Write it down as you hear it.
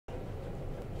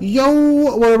Yo,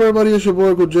 what up, everybody? It's your boy,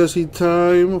 Uncle Jesse.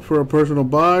 Time for a personal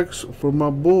box for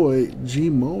my boy, G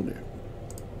Money.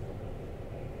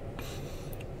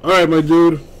 Alright, my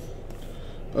dude.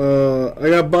 I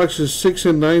got boxes 6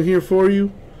 and 9 here for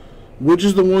you. Which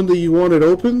is the one that you wanted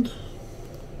opened?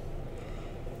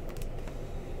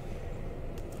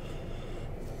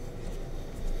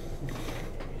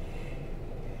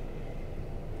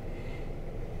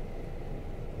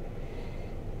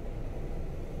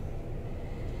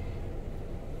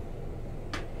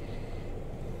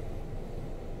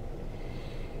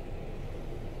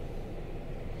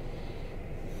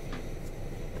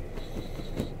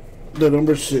 The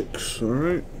number 6,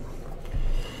 alright.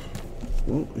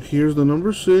 Well, here's the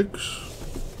number 6.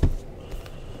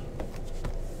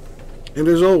 And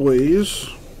as always,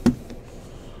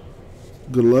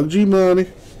 good luck, G Money.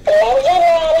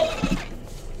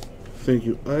 Thank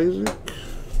you, Isaac.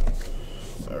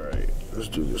 Alright, let's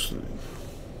do this thing.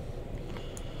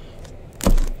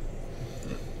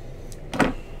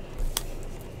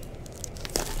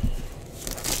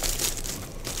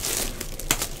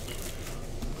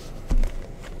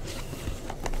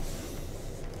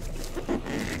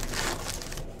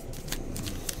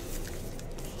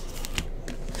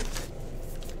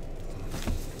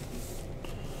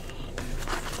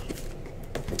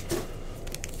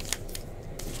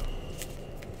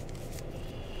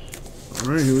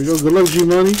 Alright, here we go. Good luck, G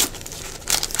Money.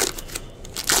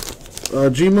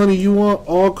 G Money, you want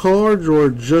all cards or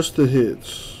just the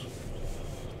hits?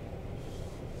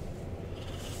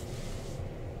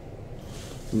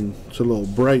 It's a little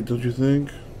bright, don't you think?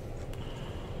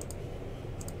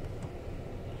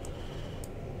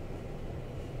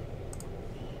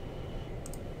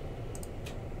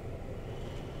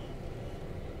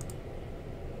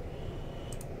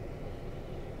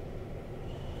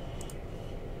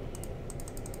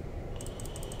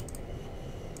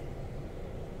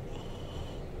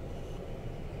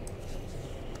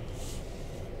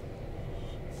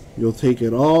 You'll take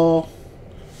it all.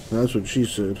 That's what she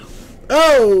said.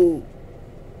 Oh!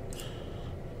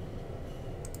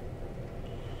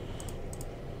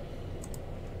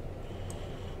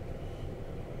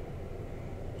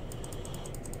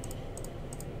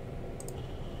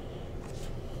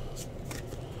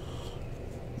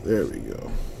 There we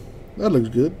go. That looks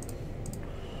good.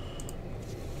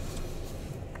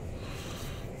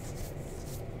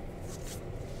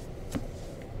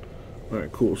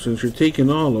 Alright, cool. Since you're taking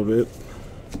all of it,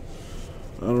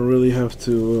 I don't really have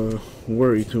to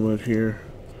worry too much here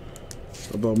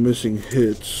about missing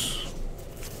hits,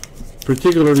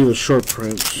 particularly the short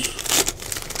prints.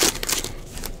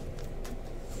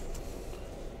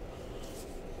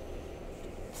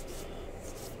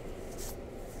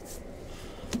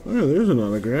 Oh, yeah, there's an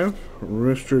autograph.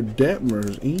 Mr.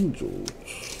 Detmer's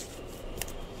Angels.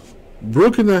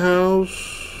 Brooke in the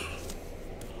house.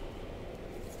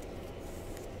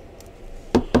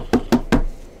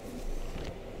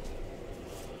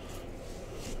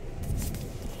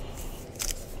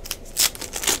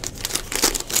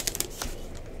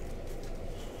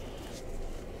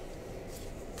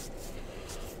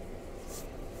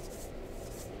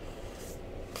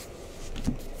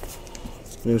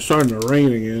 It's starting to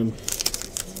rain again.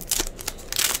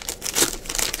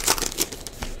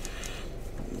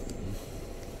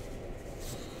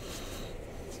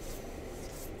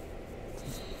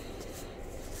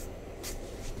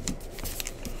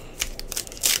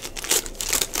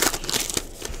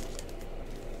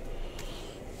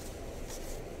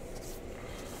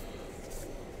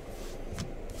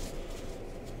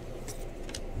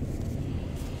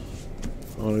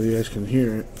 Oh, you guys can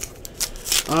hear it.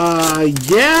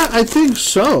 Yeah, I think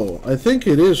so. I think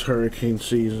it is hurricane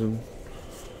season.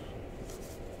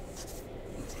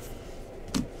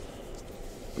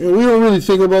 Yeah, we don't really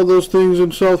think about those things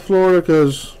in South Florida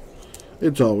because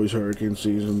it's always hurricane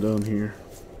season down here.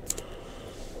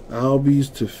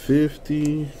 Albies to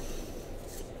 50.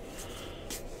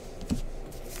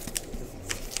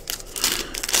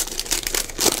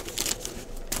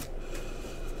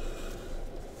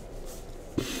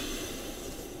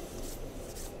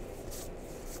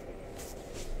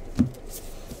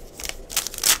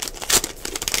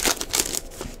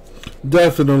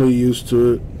 Definitely used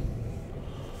to it.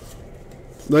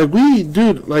 Like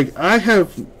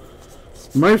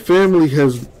my family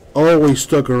has always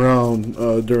stuck around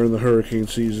during the hurricane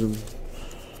season.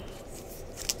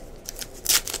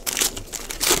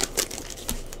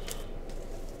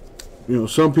 You know,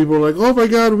 some people are like, "Oh my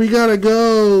God, we gotta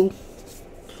go."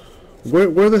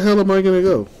 Where the hell am I gonna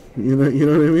go? You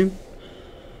know what I mean?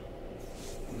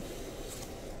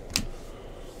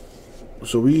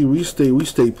 So we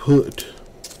stay put.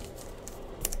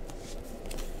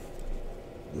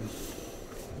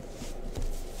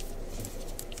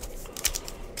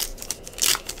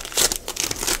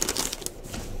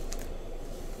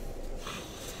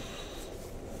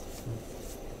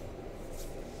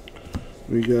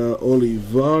 We got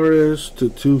Olivares to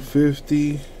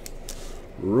 250.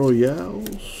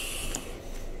 Royals.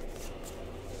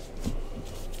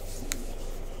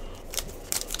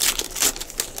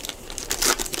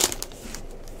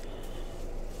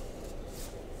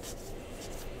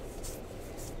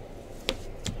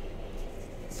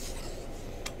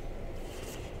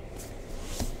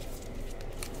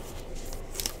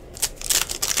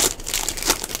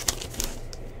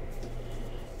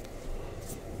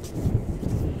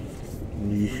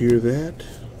 You hear that?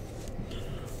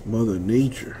 Mother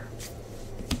Nature.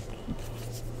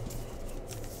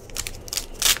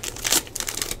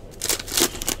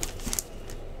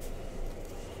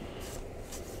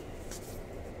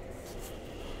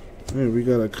 Hey, we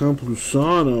got a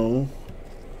Campusano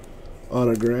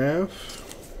autograph,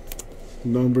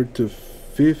 numbered to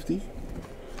 50.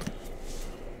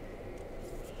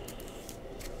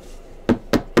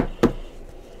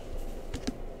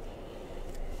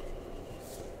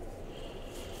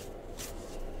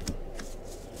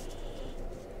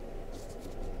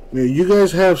 Yeah, you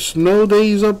guys have snow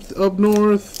days up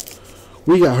north.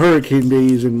 We got hurricane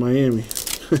days in Miami.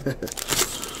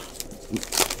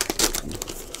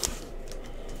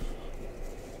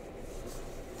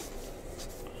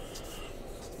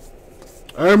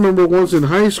 I remember once in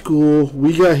high school,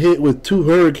 we got hit with 2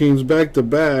 hurricanes back to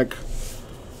back.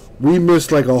 We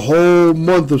missed like a whole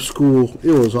month of school.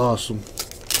 It was awesome.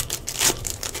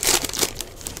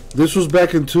 This was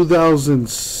back in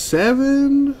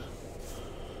 2007.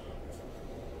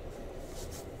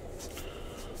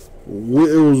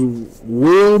 It was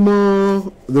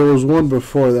Wilma. There was one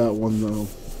before that one, though.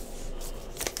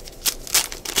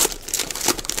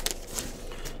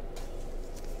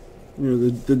 You know,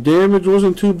 the damage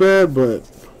wasn't too bad, but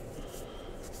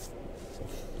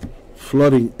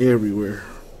flooding everywhere.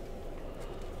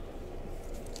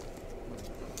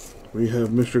 We have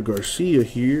Mr. Garcia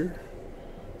here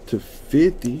to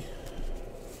 50.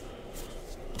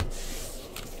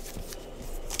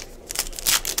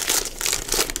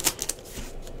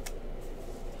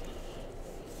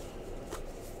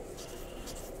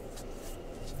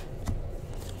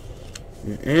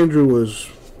 Yeah, Andrew was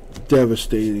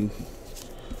devastating,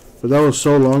 but that was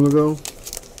so long ago.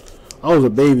 I was a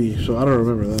baby, so I don't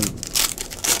remember that.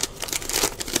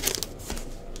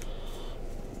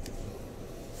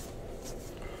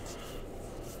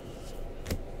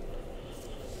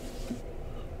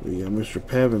 We got Mr.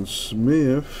 Pavin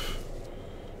Smith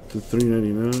to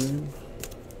 $3.99.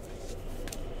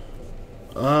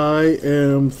 I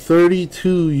am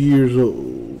 32 years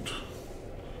old.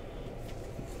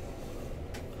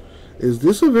 Is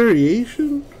this a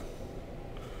variation?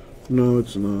 No,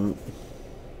 it's not.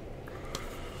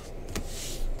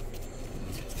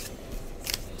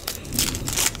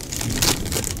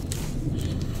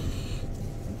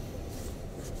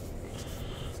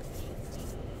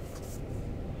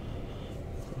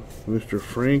 Mr.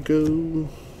 Franco.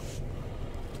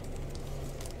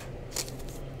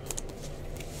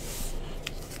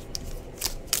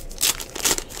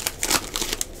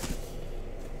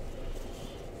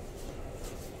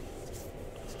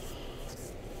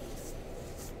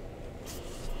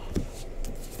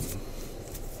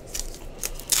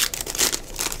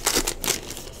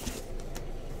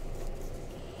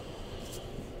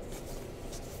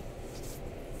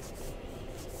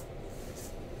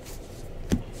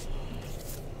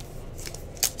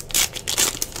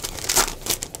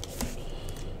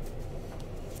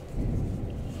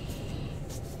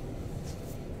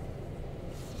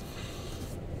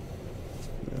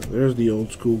 There's the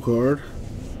old school card.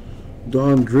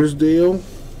 Don Drisdale.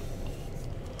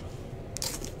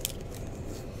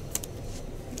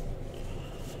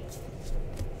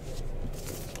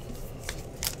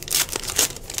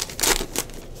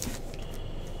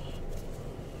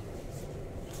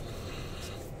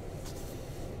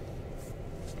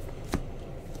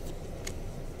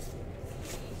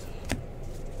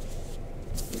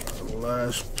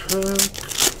 Last pack.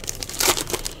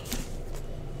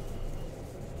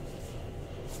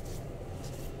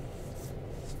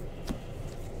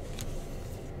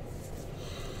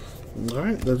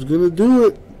 Alright, that's gonna do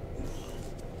it.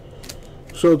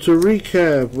 So to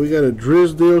recap, we got a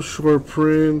Drisdale short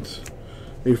print,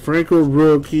 a Franco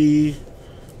rookie,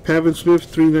 Pavin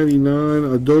Smith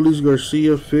 $3.99, Adolis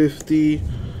Garcia $50,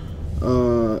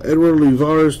 Edward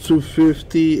Olivares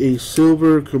 $250, a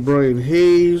silver Cabrian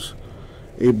Hayes,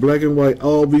 a black and white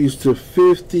Albies to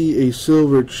 $50, a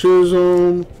silver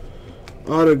Chisholm.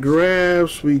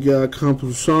 Autographs, we got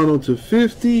Campusano to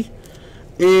 $50,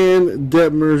 and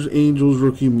Detmer's Angels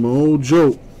rookie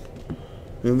Mojo.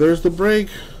 And there's the break.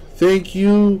 Thank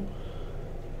you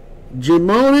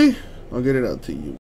Jimoni, I'll get it out to you.